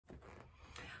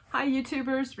Hi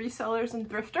YouTubers, resellers, and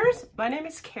thrifters. My name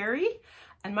is Carrie,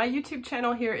 and my YouTube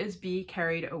channel here is Be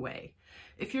Carried Away.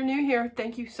 If you're new here,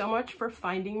 thank you so much for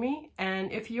finding me,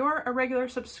 and if you're a regular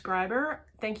subscriber,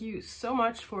 thank you so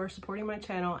much for supporting my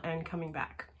channel and coming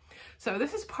back. So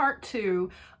this is part 2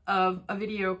 of a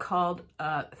video called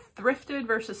Thrifted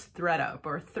versus ThredUp,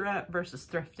 or Thread versus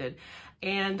Thrifted,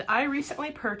 and I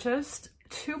recently purchased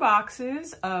 2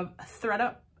 boxes of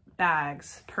ThredUp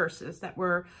bags, purses that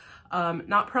were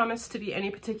not promised to be any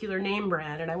particular name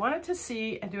brand, and I wanted to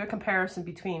see and do a comparison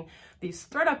between these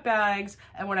ThredUp bags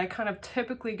and what I kind of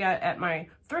typically get at my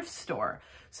thrift store.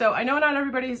 So I know not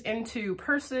everybody's into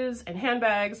purses and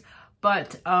handbags,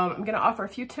 but I'm going to offer a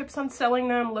few tips on selling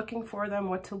them, looking for them,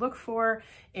 what to look for,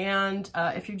 and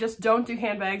if you just don't do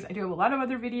handbags, I do have a lot of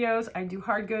other videos. I do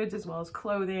hard goods as well as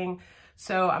clothing.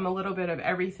 So I'm a little bit of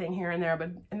everything here and there, but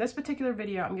in this particular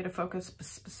video, I'm going to focus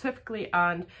specifically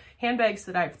on handbags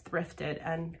that I've thrifted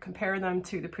and compare them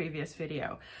to the previous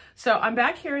video. So I'm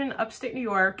back here in upstate New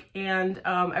York, and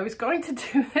I was going to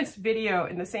do this video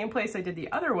in the same place I did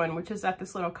the other one, which is at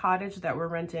this little cottage that we're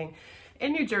renting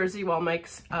in New Jersey while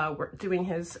Mike's doing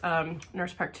his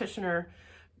nurse practitioner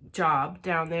job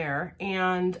down there.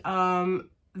 And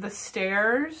the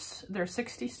stairs, there's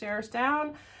 60 stairs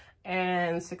down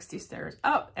and 60 stairs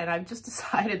up, and I've just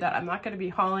decided that I'm not going to be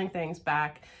hauling things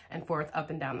back and forth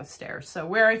up and down the stairs. So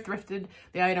where I thrifted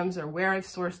the items or where I've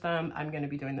sourced them, I'm going to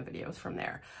be doing the videos from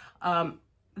there.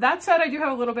 That said, I do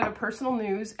have a little bit of personal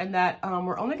news, and that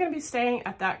we're only going to be staying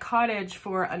at that cottage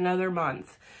for another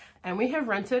month. And we have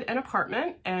rented an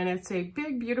apartment, and it's a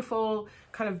big, beautiful,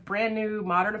 kind of brand new,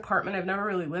 modern apartment. I've never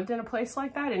really lived in a place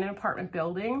like that, in an apartment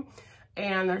building.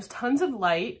 And there's tons of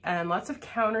light and lots of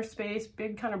counter space,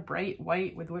 big kind of bright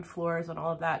white with wood floors and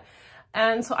all of that.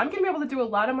 And so I'm gonna be able to do a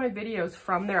lot of my videos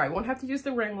from there. I won't have to use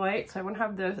the ring light, so I won't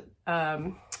have the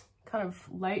kind of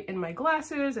light in my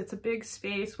glasses. It's a big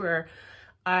space where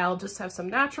I'll just have some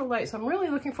natural light. So I'm really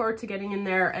looking forward to getting in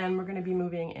there, and we're gonna be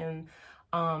moving in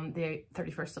the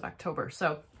 31st of October.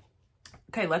 So,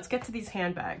 okay, let's get to these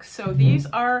handbags. So these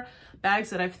are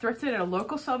bags that I've thrifted at a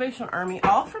local Salvation Army,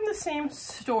 all from the same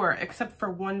store except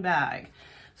for one bag.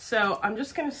 So I'm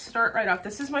just gonna start right off.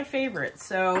 This is my favorite.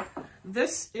 So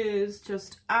this is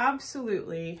just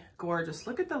absolutely gorgeous.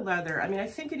 Look at the leather. I mean, I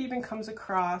think it even comes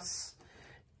across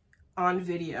on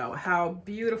video how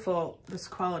beautiful this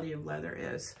quality of leather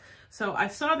is. So I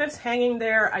saw this hanging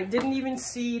there. I didn't even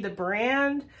see the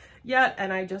brand yet,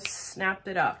 and I just snapped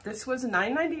it up. This was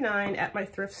 $9.99 at my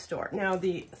thrift store. Now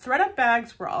the ThredUp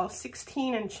bags were all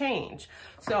 16 and change,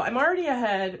 so I'm already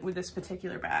ahead with this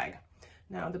particular bag.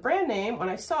 Now the brand name, when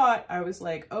I saw it, I was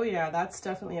like, oh yeah, that's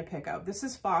definitely a pickup. This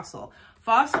is Fossil.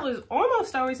 Fossil is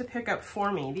almost always a pickup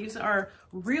for me. These are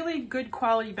really good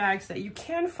quality bags that you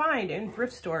can find in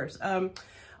thrift stores.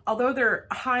 Although they're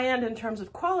high-end in terms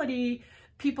of quality,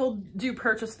 people do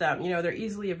purchase them. You know, they're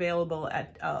easily available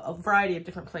at a variety of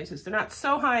different places. They're not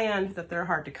so high-end that they're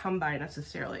hard to come by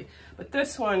necessarily. But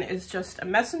this one is just a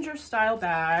messenger style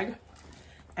bag,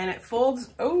 and it folds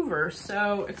over,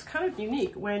 so it's kind of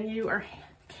unique. When you are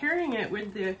carrying it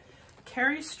with the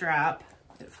carry strap,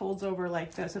 it folds over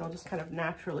like this. It'll just kind of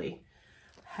naturally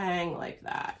hang like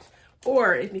that.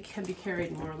 Or it can be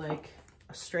carried more like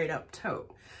a straight up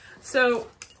tote. So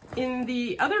in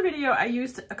the other video, I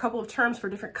used a couple of terms for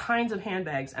different kinds of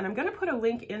handbags, and I'm going to put a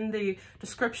link in the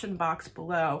description box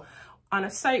below on a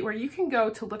site where you can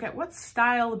go to look at what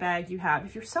style bag you have.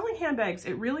 If you're selling handbags,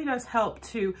 it really does help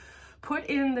to put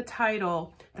in the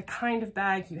title, the kind of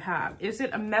bag you have. Is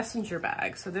it a messenger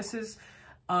bag? So this is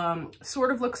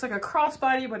sort of looks like a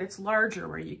crossbody, but it's larger,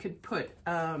 where you could put,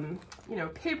 you know,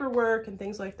 paperwork and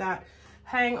things like that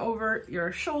hang over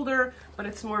your shoulder, but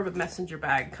it's more of a messenger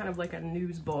bag, kind of like a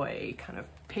newsboy, kind of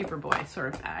paperboy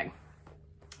sort of bag.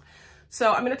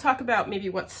 So I'm going to talk about maybe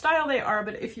what style they are,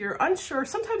 but if you're unsure,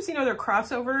 sometimes, you know, they're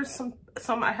crossovers.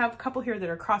 Some I have a couple here that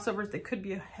are crossovers. They could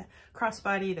be a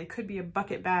crossbody, they could be a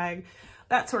bucket bag,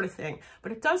 that sort of thing.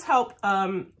 But it does help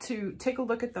to take a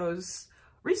look at those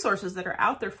resources that are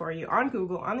out there for you on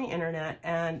Google, on the internet,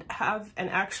 and have an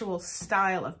actual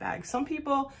style of bag. Some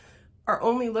people are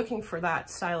only looking for that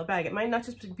style of bag. It might not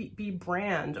just be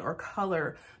brand or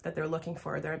color that they're looking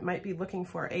for. They might be looking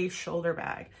for a shoulder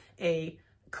bag, a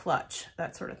clutch,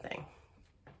 that sort of thing.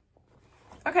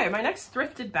 Okay, my next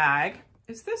thrifted bag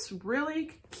is this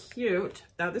really cute.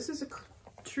 Now this is a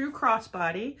true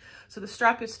crossbody. So the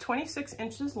strap is 26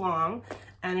 inches long,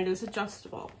 and it is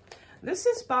adjustable. This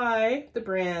is by the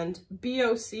brand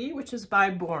BOC, which is by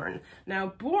Born.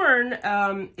 Now Born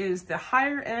is the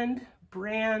higher end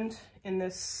brand in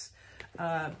this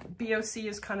BOC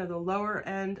is kind of the lower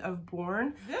end of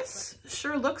Born. This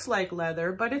sure looks like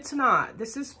leather, but it's not.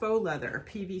 This is faux leather,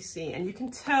 PVC, and you can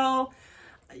tell,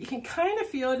 you can kind of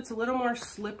feel it. It's a little more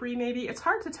slippery maybe. It's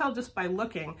hard to tell just by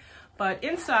looking, but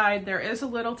inside there is a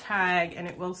little tag and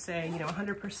it will say, you know,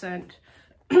 100%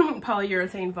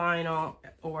 polyurethane vinyl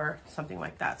or something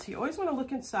like that. So you always want to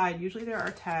look inside. Usually there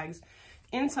are tags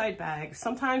inside bags.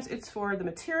 Sometimes it's for the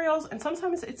materials and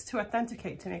sometimes it's to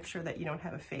authenticate, to make sure that you don't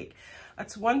have a fake.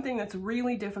 That's one thing that's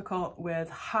really difficult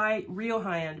with real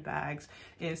high-end bags,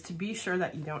 is to be sure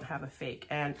that you don't have a fake.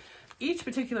 And each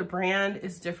particular brand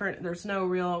is different. There's no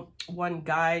real one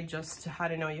guide just to how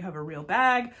to know you have a real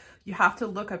bag. You have to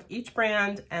look up each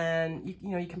brand, and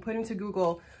you can put into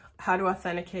Google how to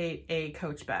authenticate a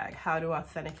Coach bag, how to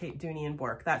authenticate Dooney and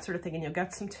Bourke, that sort of thing, and you'll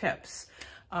get some tips.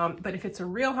 But if it's a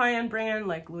real high-end brand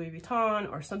like Louis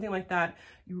Vuitton or something like that,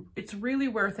 it's really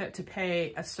worth it to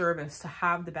pay a service to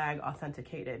have the bag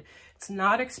authenticated. It's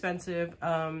not expensive.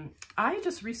 I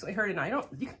just recently heard, and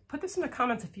you can put this in the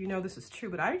comments if you know this is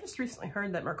true, but I just recently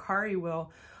heard that Mercari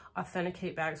will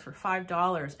authenticate bags for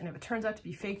 $5, and if it turns out to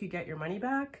be fake, you get your money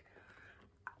back.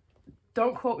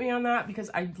 Don't quote me on that, because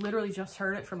I literally just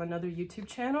heard it from another YouTube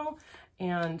channel.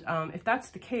 And if that's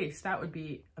the case, that would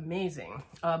be amazing,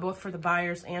 both for the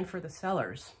buyers and for the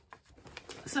sellers.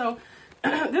 So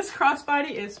this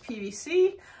crossbody is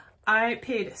PVC. I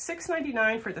paid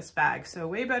 $6.99 for this bag, so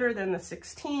way better than the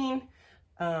 $16.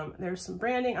 There's some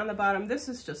branding on the bottom. This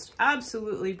is just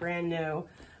absolutely brand new.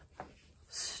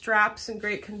 Straps in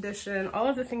great condition, all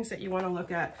of the things that you want to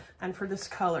look at, and for this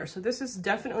color. So this is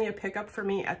definitely a pickup for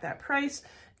me at that price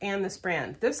and this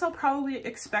brand. This I'll probably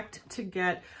expect to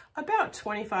get about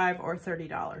 $25 or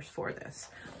 $30 for this.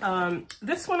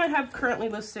 This one I have currently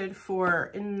listed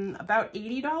for in about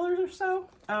 $80 or so.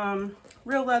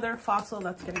 Real leather, fossil,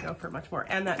 that's gonna go for much more,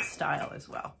 and that style as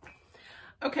well.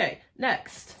 Okay,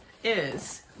 next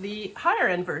is the higher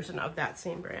end version of that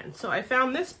same brand. So I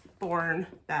found this Born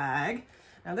bag.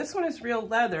 Now this one is real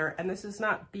leather, and this is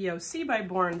not BOC by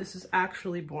Born, this is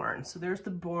actually Born. So there's the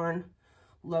Born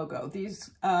logo. These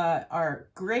are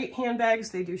great handbags.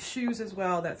 They do shoes as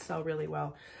well that sell really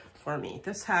well for me.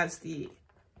 This has the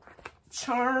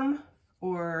charm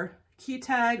or key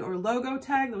tag or logo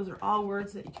tag. Those are all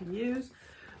words that you can use.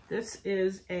 This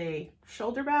is a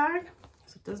shoulder bag,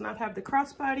 so it does not have the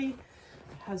crossbody.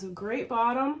 It has a great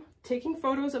bottom. Taking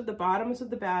photos of the bottoms of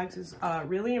the bags is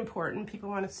really important. People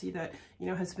want to see that, you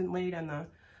know, has been laid on the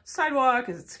sidewalk,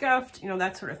 is it scuffed, you know,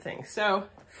 that sort of thing. So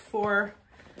for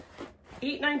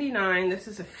 $8.99, this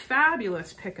is a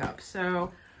fabulous pickup.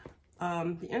 So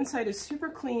the inside is super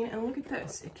clean, and look at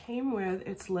this. It came with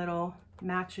its little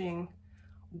matching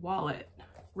wallet,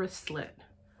 wristlet.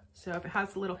 So if it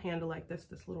has a little handle like this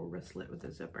little wristlet with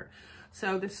a zipper.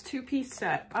 So this two-piece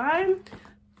set, I'm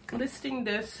listing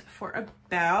this for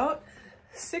about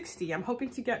 $60. I'm hoping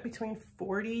to get between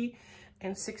 $40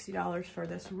 and $60 for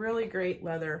this really great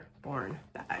leather Born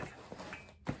bag.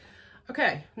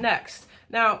 Okay, next.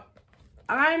 Now,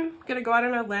 I'm gonna go out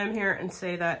on a limb here and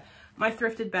say that my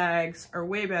thrifted bags are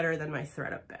way better than my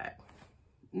ThredUp bag.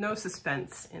 No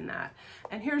suspense in that.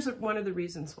 And here's one of the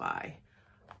reasons why.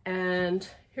 And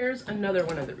here's another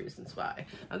one of the reasons why.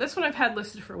 Now this one I've had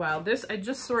listed for a while. This I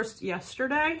just sourced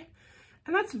yesterday,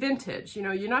 and that's vintage. You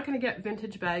know, you're not gonna get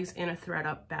vintage bags in a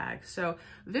ThredUp bag. So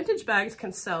vintage bags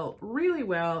can sell really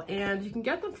well, and you can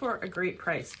get them for a great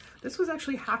price. This was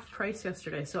actually half price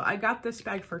yesterday, so I got this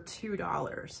bag for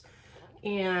 $2.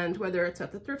 And whether it's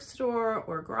at the thrift store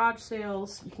or garage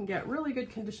sales, you can get really good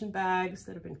condition bags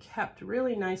that have been kept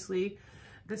really nicely.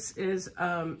 This is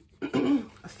a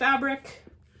fabric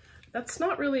that's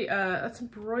not really, that's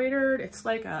embroidered. It's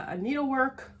like a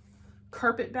needlework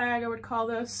carpet bag, I would call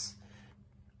this.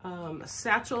 A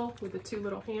satchel with the two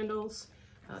little handles.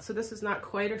 So this is not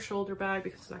quite a shoulder bag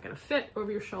because it's not going to fit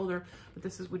over your shoulder, but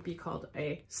this would be called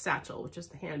a satchel, which is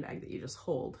the handbag that you just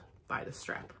hold by the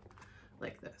strap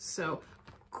like this. So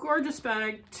gorgeous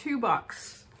bag,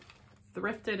 $2.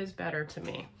 Thrifted is better to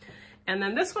me. And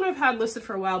then this one I've had listed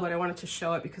for a while, but I wanted to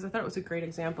show it because I thought it was a great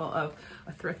example of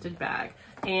a thrifted bag.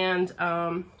 And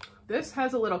this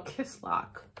has a little kiss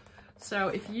lock. So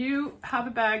if you have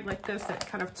a bag like this that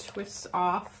kind of twists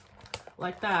off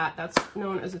like that, that's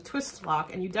known as a twist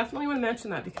lock. And you definitely want to mention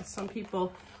that because some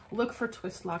people look for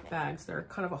twist lock bags. They're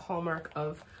kind of a hallmark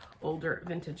of older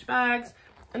vintage bags.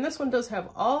 And this one does have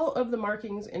all of the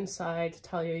markings inside to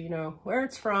tell you, you know, where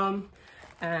it's from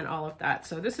and all of that.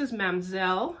 So this is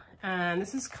Mamselle, and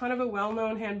this is kind of a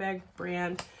well-known handbag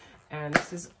brand, and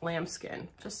this is lambskin.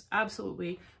 Just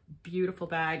absolutely beautiful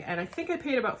bag, and I think I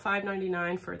paid about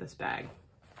 $5.99 for this bag.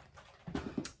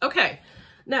 Okay,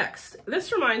 Next,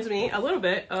 this reminds me a little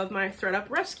bit of my ThredUp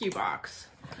rescue box.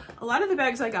 A lot of the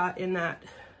bags I got in that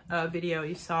video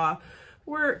you saw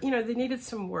were, you know, they needed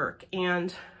some work,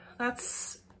 and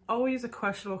that's always a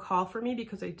questionable call for me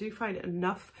because I do find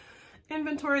enough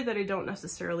inventory that I don't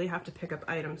necessarily have to pick up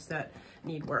items that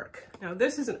need work. Now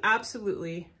this is an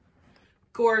absolutely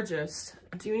gorgeous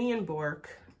Dooney & Bourke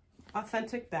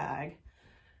authentic bag,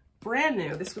 brand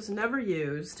new. This was never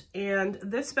used, and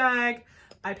this bag,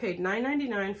 I paid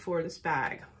 $9.99 for this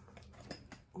bag.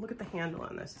 Look at the handle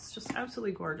on this. It's just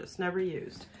absolutely gorgeous, never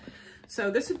used. So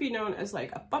this would be known as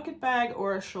like a bucket bag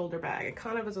or a shoulder bag. It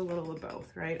kind of is a little of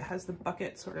both, right? It has the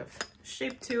bucket sort of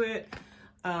shape to it.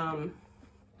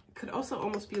 Could also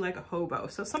almost be like a hobo.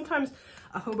 So sometimes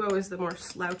a hobo is the more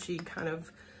slouchy kind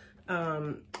of,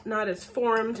 not as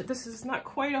formed. This is not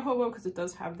quite a hobo because it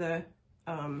does have the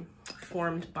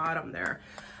formed bottom there.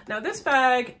 Now this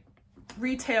bag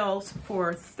retails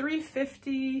for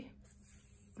 $3.50,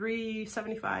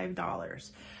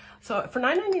 $3.75. So for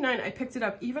 $9.99, I picked it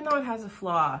up even though it has a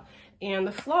flaw. And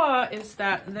the flaw is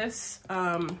that this,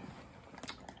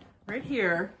 right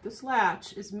here, this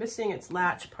latch is missing its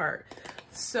latch part.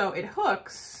 So it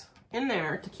hooks in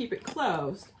there to keep it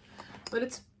closed, but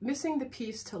it's missing the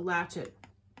piece to latch it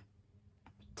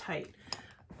tight.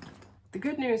 The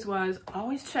good news was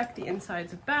always check the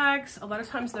insides of bags. A lot of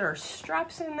times there are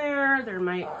straps in there. There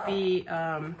might be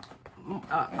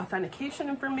authentication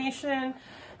information.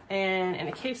 And in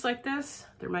a case like this,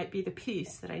 there might be the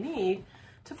piece that I need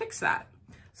to fix that.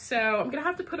 So I'm gonna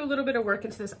have to put a little bit of work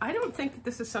into this. I don't think that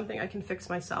this is something I can fix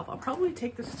myself. I'll probably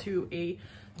take this to a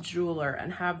jeweler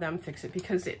and have them fix it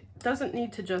because it doesn't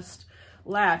need to just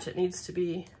latch. It needs to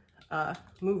be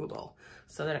movable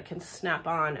so that it can snap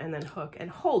on and then hook and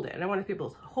hold it. And I want to be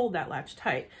able to hold that latch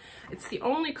tight. It's the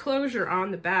only closure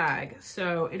on the bag,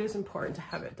 so it is important to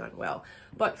have it done well.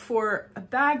 But for a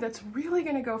bag that's really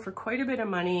going to go for quite a bit of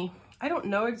money, I don't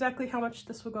know exactly how much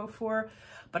this will go for,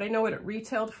 but I know what it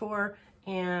retailed for,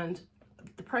 and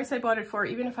the price I bought it for,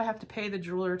 even if I have to pay the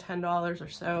jeweler $10 or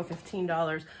so,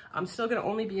 $15, I'm still going to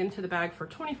only be into the bag for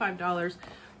 $25,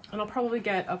 and I'll probably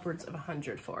get upwards of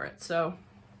 $100 for it. So,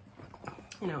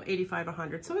 you know, $85,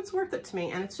 $100. So it's worth it to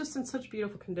me, and it's just in such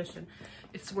beautiful condition.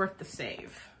 It's worth the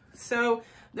save. So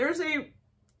there's a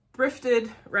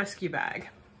thrifted rescue bag.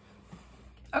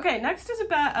 Okay, next is a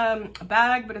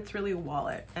bag, but it's really a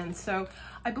wallet. And so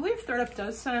I believe ThredUp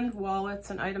does send wallets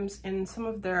and items in some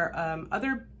of their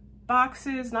other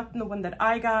boxes, not in the one that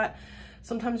I got.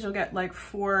 Sometimes you'll get like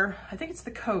 4, I think it's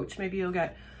the Coach, maybe you'll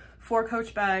get 4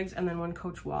 Coach bags and then 1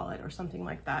 Coach wallet or something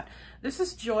like that. This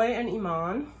is Joy and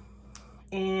Iman,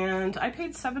 and I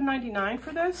paid $7.99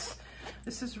 for this.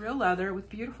 This is real leather with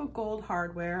beautiful gold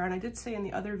hardware, and I did say in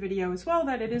the other video as well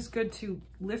that it is good to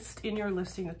list in your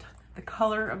listing the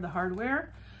color of the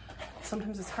hardware.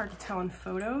 Sometimes it's hard to tell in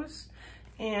photos.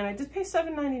 And I did pay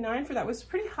 $7.99 for that. It was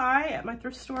pretty high at my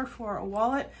thrift store for a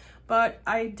wallet, but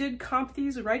I did comp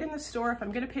these right in the store. If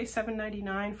I'm gonna pay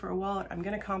 $7.99 for a wallet, I'm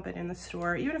gonna comp it in the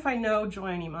store. Even if I know Joy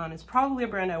and Iman is probably a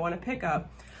brand I wanna pick up,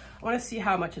 I wanna see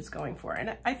how much it's going for.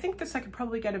 And I think this I could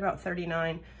probably get about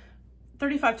 $35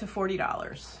 to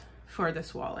 $40 for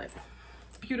this wallet.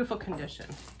 Beautiful condition.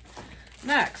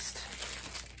 Next,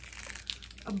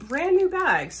 a brand new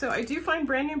bag. So I do find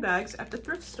brand new bags at the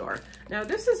thrift store. Now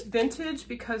this is vintage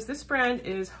because this brand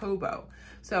is Hobo.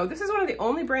 So this is one of the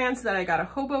only brands that I got a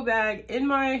Hobo bag in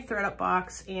my ThredUp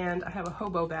box, and I have a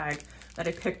Hobo bag that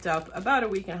I picked up about a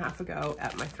week and a half ago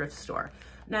at my thrift store.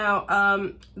 Now,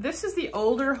 this is the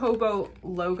older Hobo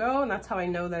logo, and that's how I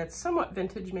know that it's somewhat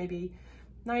vintage, maybe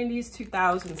 90s,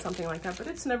 2000s, something like that, but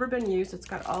it's never been used. It's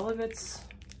got all of its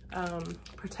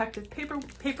protective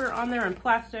paper on there and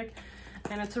plastic.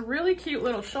 And it's a really cute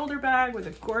little shoulder bag with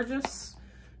a gorgeous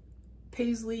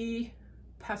paisley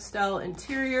pastel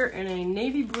interior and a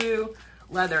navy blue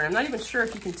leather. I'm not even sure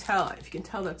if you can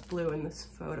tell that's blue in this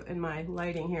photo, in my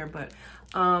lighting here, but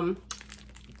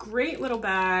great little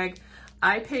bag.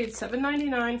 I paid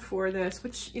 $7.99 for this,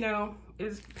 which, you know,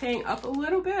 is paying up a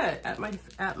little bit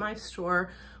at my store.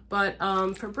 But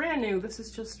for brand new, this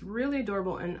is just really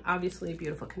adorable and obviously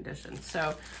beautiful condition.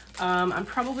 So I'm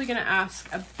probably gonna ask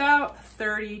about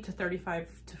 $30 to $35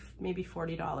 to maybe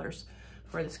 $40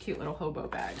 for this cute little Hobo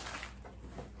bag.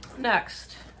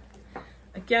 Next,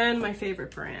 again, my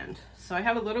favorite brand. So I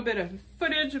have a little bit of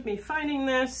footage of me finding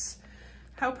this.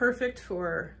 How perfect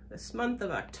for this month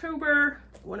of October,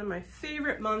 one of my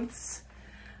favorite months.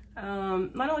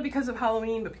 Not only because of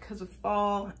Halloween, but because of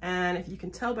fall. And if you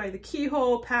can tell by the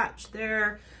keyhole patch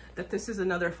there that this is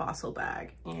another Fossil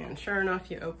bag. And sure enough,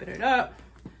 you open it up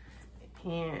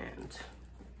and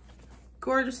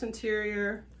gorgeous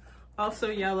interior,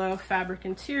 Also yellow fabric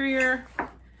interior,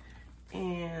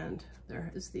 and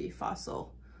there is the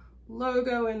Fossil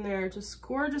logo in there. Just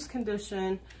gorgeous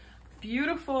condition,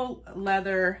 beautiful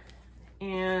leather,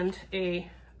 and a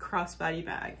crossbody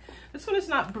bag. This one is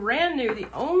not brand new. The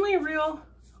only real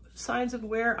signs of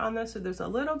wear on this, so there's a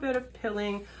little bit of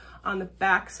pilling on the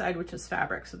back side, which is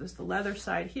fabric. So there's the leather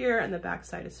side here and the back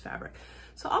side is fabric.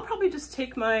 So I'll probably just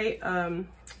take my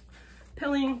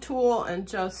pilling tool and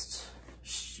just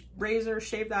razor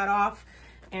shave that off,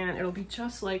 and it'll be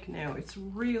just like new. It's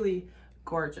really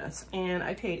gorgeous. And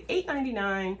I paid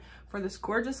 $8.99 for this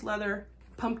gorgeous leather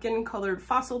pumpkin colored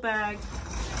Fossil bag.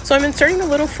 So I'm inserting a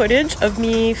little footage of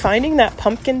me finding that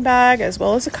pumpkin bag as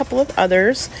well as a couple of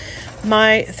others.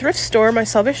 My thrift store, my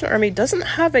Salvation Army, doesn't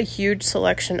have a huge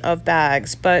selection of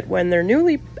bags, but when they're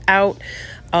newly out,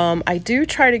 I do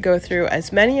try to go through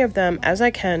as many of them as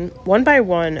I can, one by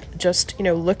one, just, you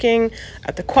know, looking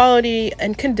at the quality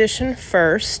and condition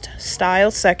first,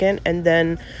 style second, and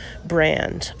then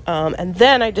brand. And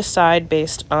then I decide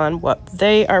based on what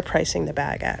they are pricing the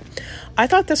bag at. I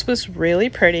thought this was really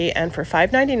pretty, and for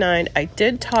 $5.99, I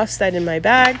did toss that in my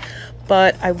bag,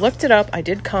 but I looked it up, I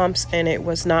did comps, and it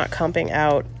was not comping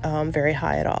out very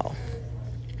high at all.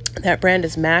 That brand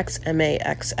is Max,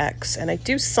 M-A-X-X, and I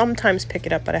do sometimes pick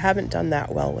it up, but I haven't done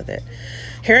that well with it.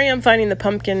 Here I am finding the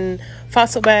pumpkin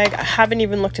Fossil bag. I haven't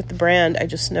even looked at the brand. I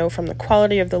just know from the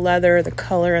quality of the leather, the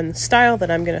color, and the style that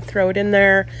I'm going to throw it in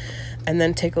there and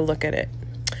then take a look at it.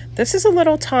 This is a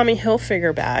little Tommy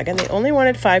Hilfiger bag, and they only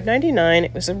wanted $5.99.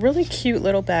 It was a really cute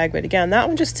little bag, but again, that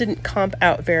one just didn't comp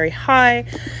out very high,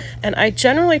 and I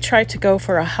generally try to go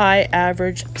for a high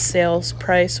average sales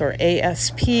price, or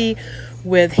ASP,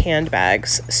 with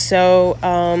handbags. So,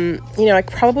 you know, I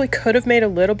probably could have made a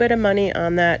little bit of money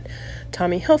on that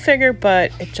Tommy Hilfiger,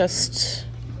 but it just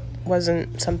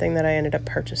wasn't something that I ended up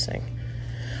purchasing.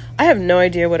 I have no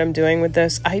idea what I'm doing with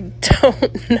this. I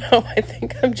don't know. I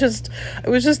think it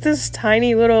was just this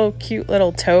tiny little cute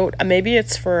little tote. Maybe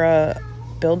it's for a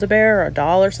Build-A-Bear or a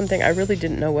doll or something. I really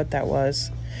didn't know what that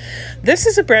was. This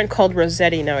is a brand called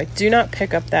Rossetti. Now, I do not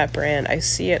pick up that brand. I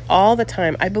see it all the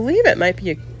time. I believe it might be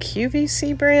a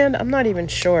QVC brand. I'm not even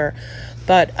sure.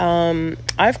 But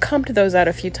I've come to those out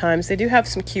a few times. They do have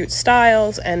some cute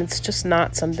styles, and it's just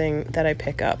not something that I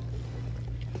pick up.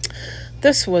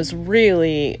 This was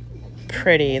really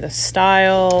pretty. The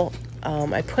style,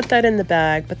 I put that in the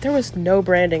bag, but there was no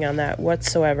branding on that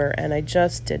whatsoever, and I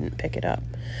just didn't pick it up.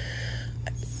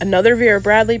 Another Vera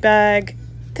Bradley bag.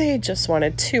 They just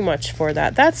wanted too much for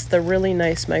that. That's the really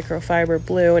nice microfiber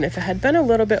blue, and if it had been a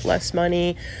little bit less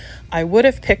money, I would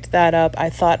have picked that up. I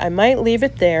thought I might leave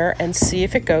it there and see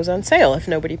if it goes on sale if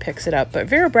nobody picks it up. But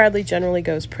Vera Bradley generally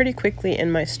goes pretty quickly in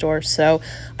my store, so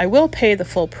I will pay the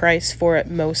full price for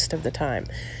it most of the time.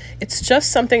 It's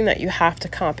just something that you have to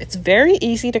comp. It's very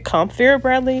easy to comp Vera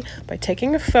Bradley by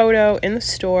taking a photo in the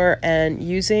store and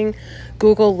using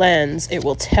Google Lens. It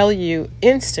will tell you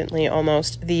instantly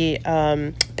almost the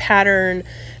pattern,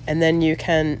 and then you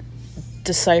can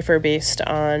decipher based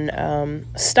on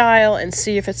style and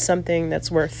see if it's something that's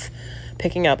worth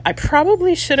picking up. I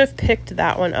probably should have picked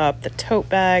that one up, the tote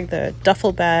bag, the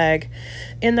duffel bag,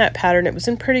 in that pattern. It was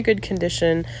in pretty good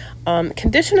condition.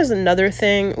 Condition is another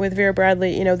thing with Vera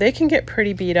Bradley. You know, they can get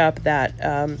pretty beat up, that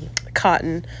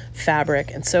cotton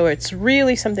fabric, and so it's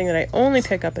really something that I only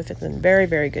pick up if it's in very,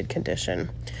 very good condition.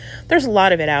 There's a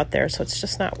lot of it out there, so it's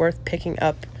just not worth picking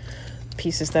up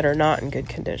pieces that are not in good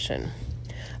condition.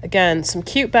 Again, some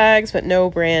cute bags, but no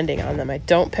branding on them. I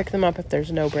don't pick them up if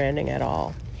there's no branding at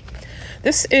all.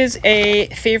 This is a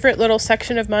favorite little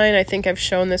section of mine. I think I've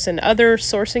shown this in other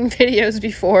sourcing videos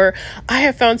before. I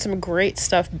have found some great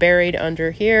stuff buried under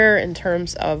here in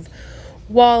terms of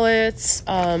wallets.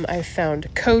 I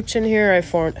found Coach in here. I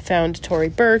found Tory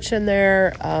Burch in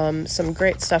there. Some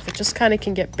great stuff. It just kind of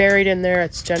can get buried in there.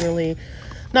 It's generally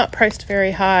not priced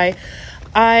very high.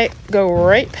 I go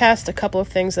right past a couple of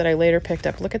things that I later picked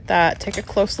up. Look at that. Take a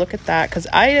close look at that, because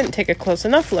I didn't take a close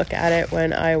enough look at it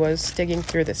when I was digging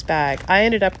through this bag. I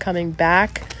ended up coming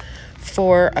back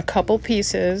for a couple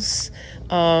pieces,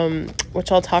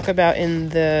 which I'll talk about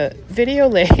in the video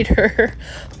later.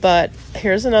 But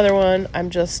here's another one.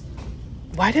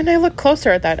 Why didn't I look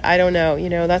closer at that? I don't know. You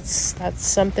know, that's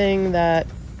something that,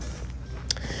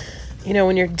 you know,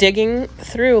 when you're digging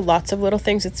through lots of little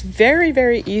things, it's very,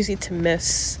 very easy to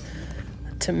miss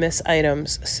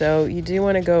items. So you do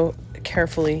want to go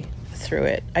carefully through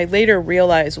it. I later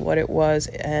realized what it was,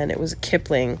 and it was a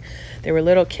Kipling. They were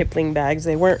little Kipling bags.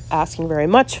 They weren't asking very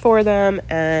much for them,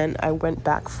 and I went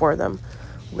back for them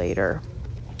later.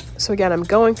 So again, I'm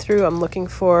going through, I'm looking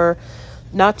for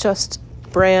not just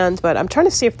brand, but I'm trying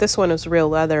to see if this one is real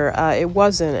leather. It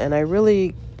wasn't, and I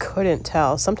really couldn't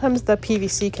tell. Sometimes the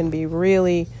PVC can be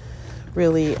really,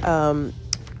 really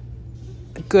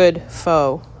good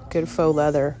faux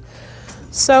leather.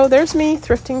 So there's me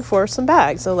thrifting for some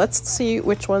bags. So let's see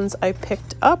which ones I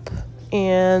picked up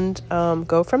and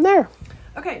go from there.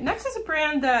 Okay, next is a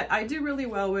brand that I do really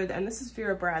well with, and this is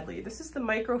Vera Bradley. This is the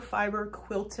microfiber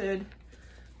quilted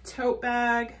tote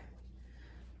bag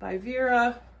by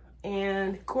Vera,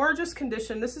 and gorgeous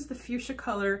condition. This is the fuchsia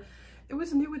color. It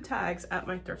was new with tags at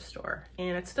my thrift store,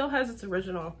 and it still has its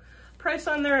original price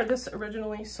on there. This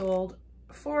originally sold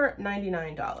for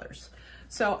 $99.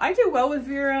 So I do well with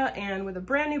Vera, and with a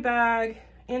brand new bag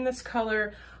in this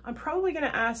color, I'm probably gonna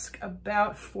ask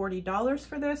about $40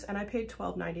 for this, and I paid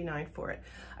 $12.99 for it.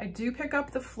 I do pick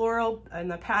up the floral and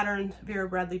the patterned Vera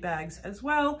Bradley bags as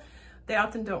well. They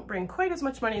often don't bring quite as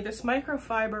much money. This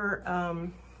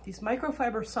microfiber, these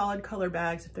microfiber solid color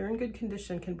bags, if they're in good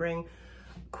condition, can bring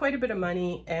quite a bit of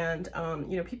money, and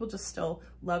you know, people just still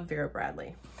love Vera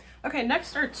Bradley. Okay,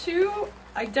 next are two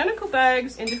identical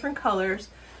bags in different colors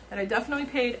that I definitely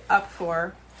paid up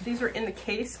for. These were in the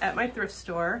case at my thrift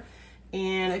store,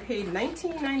 and I paid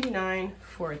 $19.99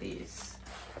 for these.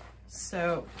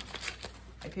 So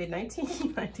I paid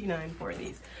 $19.99 for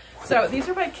these. So these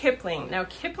are by Kipling. Now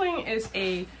Kipling is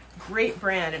a great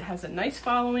brand. It has a nice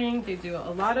following. They do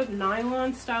a lot of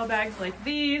nylon style bags like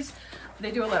these.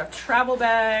 They do a lot of travel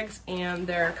bags, and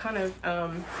they're kind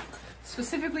of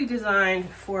specifically designed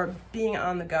for being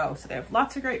on the go. So they have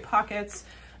lots of great pockets,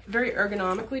 very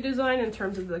ergonomically designed in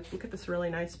terms of the, look at this really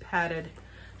nice padded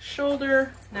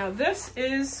shoulder. Now this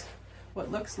is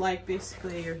what looks like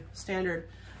basically your standard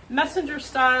messenger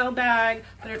style bag,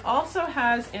 but it also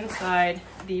has inside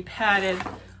the padded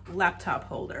laptop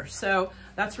holder. So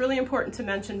that's really important to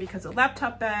mention, because a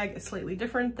laptop bag is slightly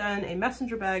different than a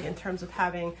messenger bag in terms of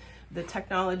having the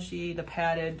technology, the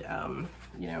padded,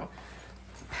 you know,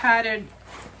 padded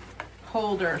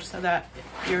holder, so that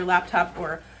your laptop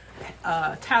or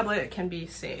tablet can be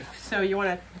safe. So you want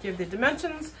to give the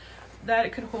dimensions that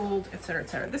it could hold, etc.,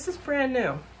 etc. This is brand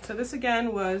new. So this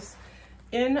again was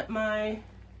in my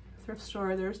thrift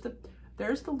store. There's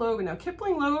the logo. Now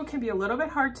Kipling logo can be a little bit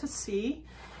hard to see,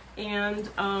 and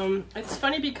it's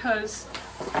funny because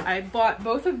I bought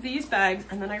both of these bags,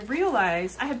 and then I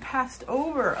realized I had passed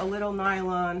over a little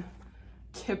nylon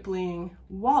Kipling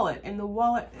wallet in the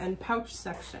wallet and pouch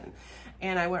section,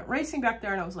 and I went racing back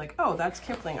there and I was like, oh, that's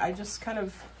Kipling. I just kind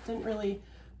of didn't really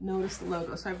notice the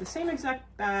logo. So I have the same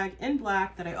exact bag in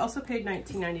black that I also paid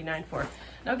 $19.99 for.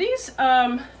 Now these,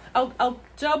 I'll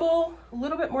double, a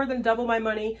little bit more than double my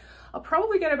money. I'll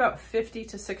probably get about $50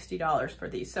 to $60 for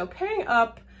these. So paying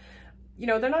up, you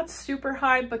know, they're not super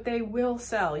high, but they will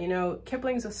sell. You know,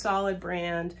 Kipling's a solid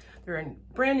brand. They're in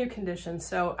brand new condition.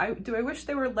 So do I wish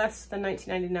they were less than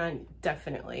 $19.99?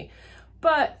 Definitely.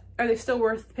 But are they still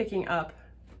worth picking up?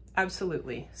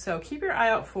 Absolutely. So keep your eye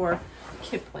out for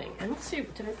Kipling. And let's see,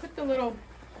 did I put the little,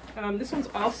 this one's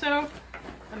also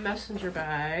a messenger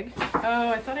bag. Oh,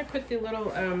 I thought I put the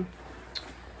little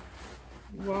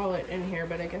wallet in here,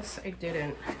 but I guess I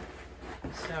didn't.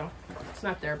 So it's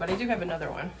not there, but I do have another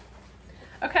one.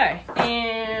 Okay,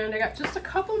 and I got just a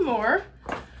couple more.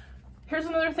 Here's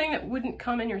another thing that wouldn't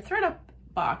come in your ThredUp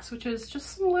box, which is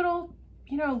just some little,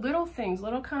 you know, little things,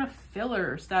 little kind of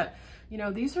fillers that, you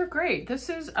know, these are great. This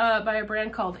is by a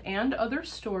brand called And Other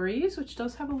Stories, which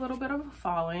does have a little bit of a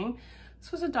following.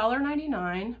 This was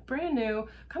 $1.99, brand new,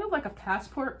 kind of like a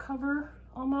passport cover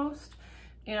almost.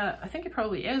 Yeah, I think it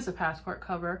probably is a passport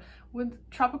cover with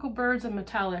tropical birds and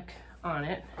metallic on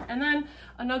it. And then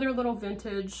another little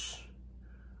vintage,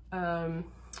 it's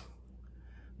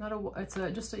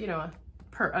just a, you know,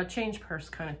 a change purse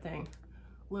kind of thing,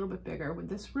 a little bit bigger with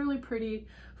this really pretty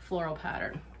floral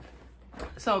pattern.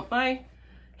 So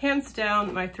hands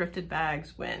down, my thrifted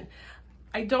bags win.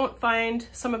 I don't find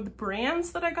some of the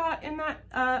brands that I got in that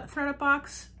ThredUp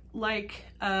box, like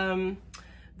the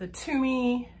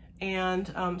Tumi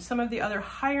and some of the other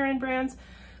higher end brands,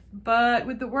 but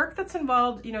with the work that's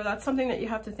involved, you know, that's something that you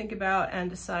have to think about and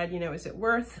decide, you know, is it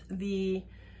worth the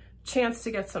chance to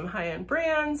get some high-end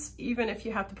brands, even if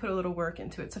you have to put a little work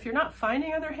into it. So if you're not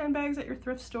finding other handbags at your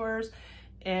thrift stores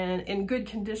and in good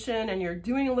condition, and you're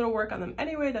doing a little work on them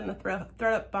anyway, then the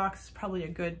ThredUp box is probably a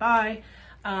good buy.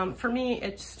 For me,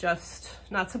 it's just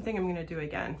not something I'm gonna do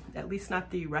again, at least not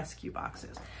the rescue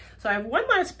boxes. So I have one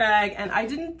last bag, and I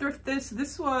didn't thrift this.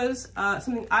 This was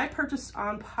something I purchased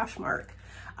on Poshmark.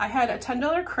 I had a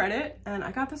 $10 credit, and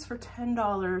I got this for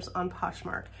 $10 on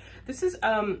Poshmark. This is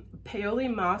Paoli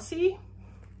Masi.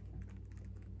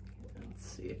 Let's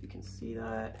see if you can see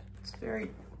that. It's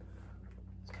very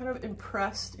kind of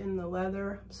impressed in the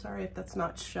leather. I'm sorry if that's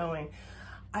not showing.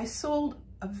 I sold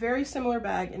a very similar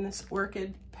bag in this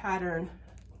orchid pattern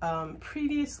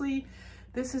previously.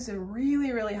 This is a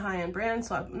really, really high-end brand,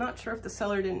 so I'm not sure if the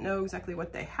seller didn't know exactly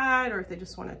what they had or if they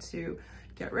just wanted to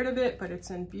get rid of it, but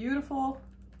it's in beautiful,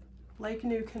 like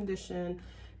new condition.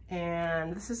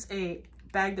 And this is a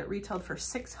bag that retailed for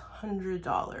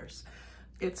 $600.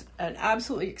 It's an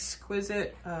absolutely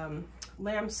exquisite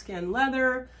lambskin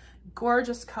leather,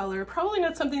 gorgeous color. Probably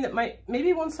not something that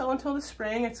maybe won't sell until the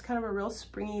spring. It's kind of a real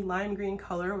springy lime green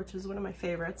color, which is one of my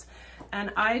favorites.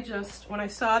 And I just, when I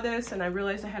saw this and I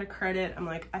realized I had a credit, I'm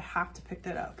like, I have to pick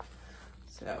that up.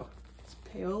 So it's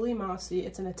Paoli Mossi.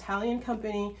 It's an Italian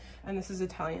company, and this is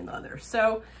Italian leather.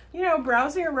 So, you know,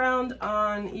 browsing around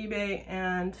on eBay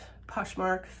and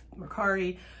Poshmark,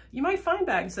 Mercari, you might find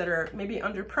bags that are maybe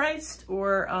underpriced,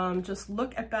 or just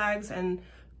look at bags and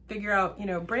figure out, you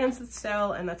know, brands that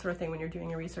sell and that sort of thing when you're doing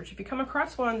your research. If you come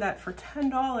across one that for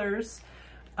 $10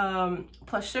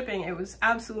 plus shipping, it was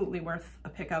absolutely worth a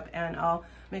pickup, and I'll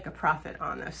make a profit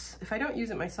on this if I don't use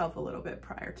it myself a little bit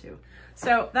prior to.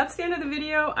 So that's the end of the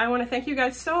video. I want to thank you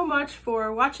guys so much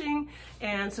for watching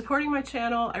and supporting my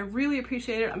channel. I really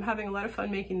appreciate it. I'm having a lot of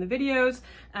fun making the videos,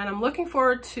 and I'm looking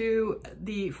forward to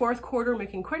the fourth quarter,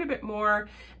 making quite a bit more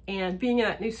and being in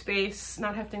that new space,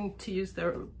 not having to use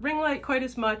the ring light quite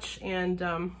as much, and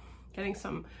getting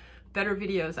some better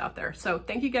videos out there. So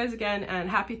thank you guys again, and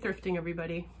happy thrifting,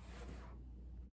 everybody.